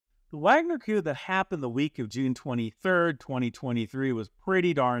The Wagner Coup that happened the week of June 23rd, 2023 was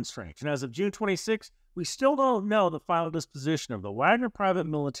pretty darn strange. And as of June 26th, we still don't know the final disposition of the Wagner private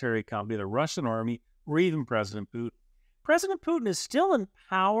military company, the Russian army, or even President Putin. President Putin is still in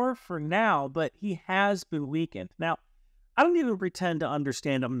power for now, but he has been weakened. Now, I don't even pretend to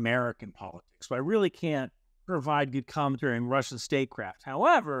understand American politics, so I really can't provide good commentary on Russian statecraft.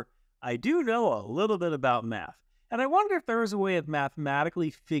 However, I do know a little bit about math. And I wonder if there is a way of mathematically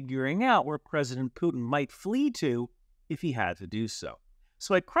figuring out where President Putin might flee to if he had to do so.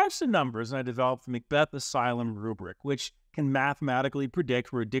 So I crunched the numbers and I developed the McBeth asylum rubric, which can mathematically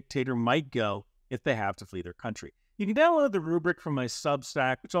predict where a dictator might go if they have to flee their country. You can download the rubric from my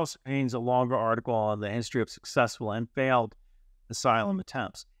Substack, which also contains a longer article on the history of successful and failed asylum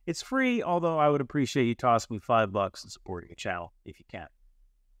attempts. It's free, although I would appreciate you tossing me $5 and supporting the channel if you can.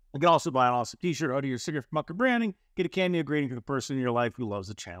 You can also buy an awesome t-shirt, order your sticker from Mucker Branding, get a cameo greeting for the person in your life who loves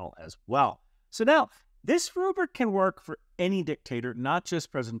the channel as well. So now, this rubric can work for any dictator, not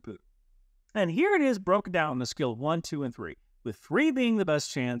just President Putin. And here it is broken down on a scale of 1, 2, and 3, with 3 being the best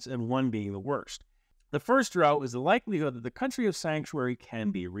chance and 1 being the worst. The first row is the likelihood that the country of sanctuary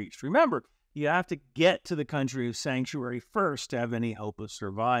can be reached. Remember, you have to get to the country of sanctuary first to have any hope of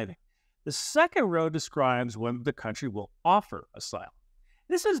surviving. The second row describes when the country will offer asylum.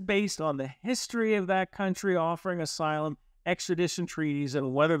 This is based on the history of that country offering asylum, extradition treaties,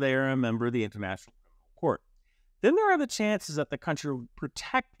 and whether they are a member of the International Criminal Court. Then there are the chances that the country will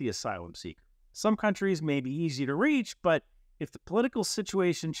protect the asylum seeker. Some countries may be easy to reach, but if the political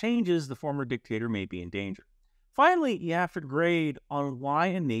situation changes, the former dictator may be in danger. Finally, you have to grade on why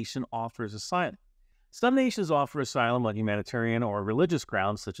a nation offers asylum. Some nations offer asylum on humanitarian or religious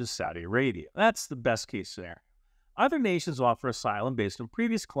grounds, such as Saudi Arabia. That's the best case scenario. Other nations offer asylum based on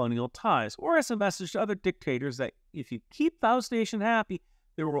previous colonial ties, or as a message to other dictators that if you keep the host nation happy,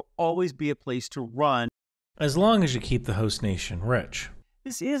 there will always be a place to run, as long as you keep the host nation rich.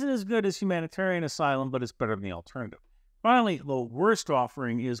 This isn't as good as humanitarian asylum, but it's better than the alternative. Finally, the worst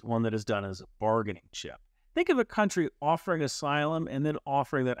offering is one that is done as a bargaining chip. Think of a country offering asylum and then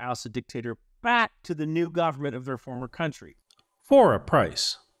offering that ousted dictator back to the new government of their former country. For a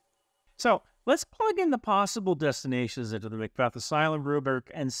price. So, let's plug in the possible destinations into the McBeth asylum rubric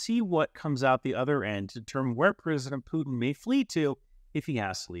and see what comes out the other end to determine where President Putin may flee to if he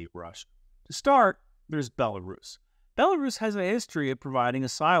has to leave Russia. To start, there's Belarus. Belarus has a history of providing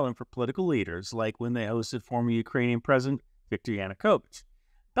asylum for political leaders, like when they hosted former Ukrainian President Viktor Yanukovych.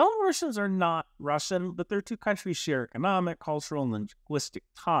 Belarusians are not Russian, but their two countries share economic, cultural, and linguistic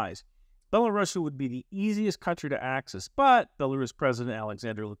ties. Belarus would be the easiest country to access, but Belarus President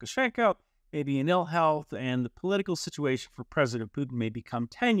Alexander Lukashenko may be in ill health, and the political situation for President Putin may become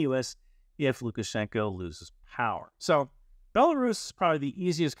tenuous if Lukashenko loses power. So, Belarus is probably the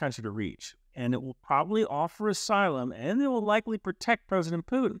easiest country to reach, and it will probably offer asylum, and it will likely protect President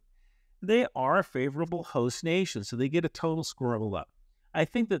Putin. They are a favorable host nation, so they get a total score of 11. I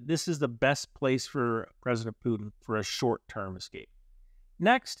think that this is the best place for President Putin for a short-term escape.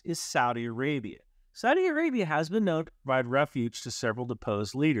 Next is Saudi Arabia. Saudi Arabia has been known to provide refuge to several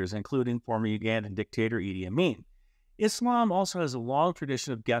deposed leaders, including former Ugandan dictator Idi Amin. Islam also has a long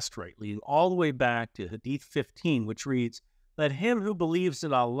tradition of guest right, leading all the way back to Hadith 15, which reads, "Let him who believes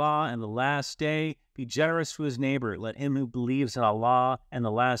in Allah and the last day be generous to his neighbor. Let him who believes in Allah and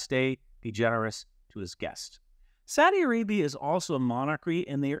the last day be generous to his guest." Saudi Arabia is also a monarchy,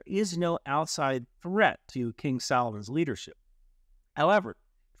 and there is no outside threat to King Salomon's leadership. However,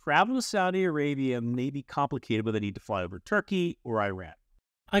 travel to Saudi Arabia may be complicated with the need to fly over Turkey or Iran.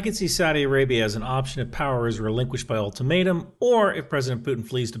 I could see Saudi Arabia as an option if power is relinquished by ultimatum, or if President Putin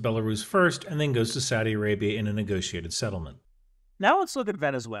flees to Belarus first and then goes to Saudi Arabia in a negotiated settlement. Now let's look at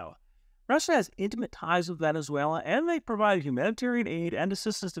Venezuela. Russia has intimate ties with Venezuela, and they provide humanitarian aid and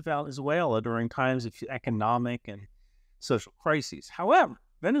assistance to Venezuela during times of economic and social crises. However,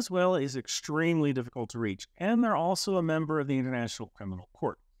 Venezuela is extremely difficult to reach, and they're also a member of the International Criminal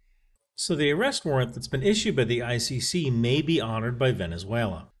Court. So the arrest warrant that's been issued by the ICC may be honored by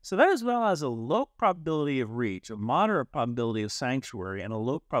Venezuela. So Venezuela has a low probability of reach, a moderate probability of sanctuary, and a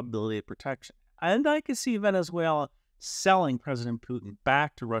low probability of protection. And I can see Venezuela selling President Putin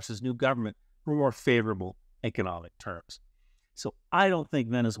back to Russia's new government for more favorable economic terms. So I don't think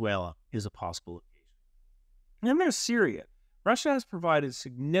Venezuela is a possible location. And then there's Syria. Russia has provided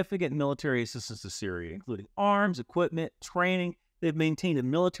significant military assistance to Syria, including arms, equipment, training. They've maintained a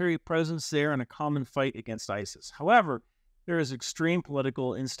military presence there in a common fight against ISIS. However, there is extreme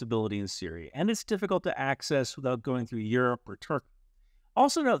political instability in Syria, and it's difficult to access without going through Europe or Turkey.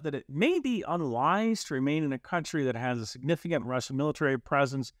 Also note that it may be unwise to remain in a country that has a significant Russian military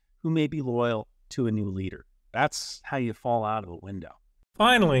presence who may be loyal to a new leader. That's how you fall out of a window.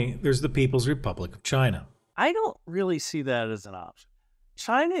 Finally, there's the People's Republic of China. I don't really see that as an option.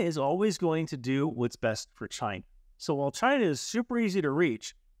 China is always going to do what's best for China. So while China is super easy to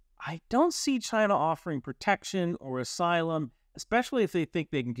reach, I don't see China offering protection or asylum, especially if they think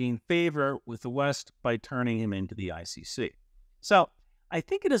they can gain favor with the West by turning him into the ICC. So I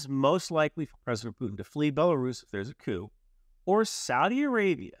think it is most likely for President Putin to flee Belarus if there's a coup, or Saudi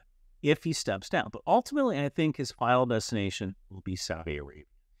Arabia if he steps down. But ultimately, I think his final destination will be Saudi Arabia.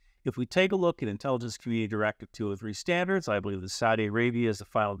 If we take a look at Intelligence Community Directive 203 standards, I believe that Saudi Arabia is the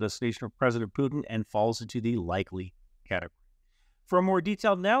final destination of President Putin and falls into the likely category. For a more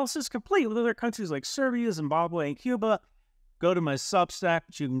detailed analysis, complete with other countries like Serbia, Zimbabwe, and Cuba, go to my Substack,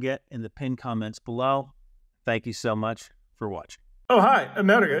 which you can get in the pinned comments below. Thank you so much for watching. Oh, hi,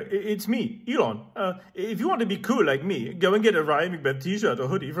 America. It's me, Elon. If you want to be cool like me, go and get a Ryan McBeth t-shirt or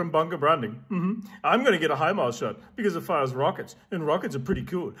hoodie from Bunker Branding. I'm going to get a HIMARS shirt because it fires rockets, and rockets are pretty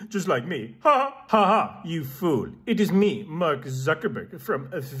cool, just like me. Ha ha, you fool. It is me, Mark Zuckerberg, from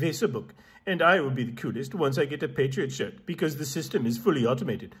Facebook, and I will be the coolest once I get a Patriot shirt because the system is fully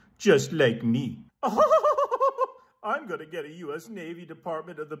automated, just like me. I'm going to get a U.S. Navy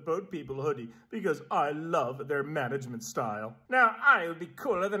Department of the Boat People hoodie because I love their management style. Now, I will be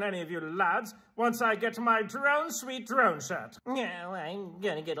cooler than any of you lads once I get my sweet drone shot. No, I'm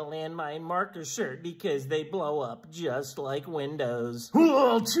going to get a landmine marker shirt because they blow up just like Windows. Well,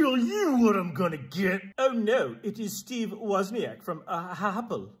 I'll tell you what I'm going to get. Oh no, it is Steve Wozniak from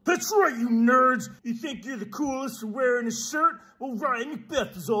Apple. That's right, you nerds. You think you're the coolest for wearing a shirt? Well, Ryan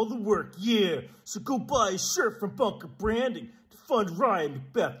McBeth does all the work, yeah. So go buy a shirt from Bunker Branding to fund Ryan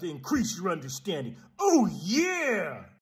McBeth to increase your understanding. Oh, yeah!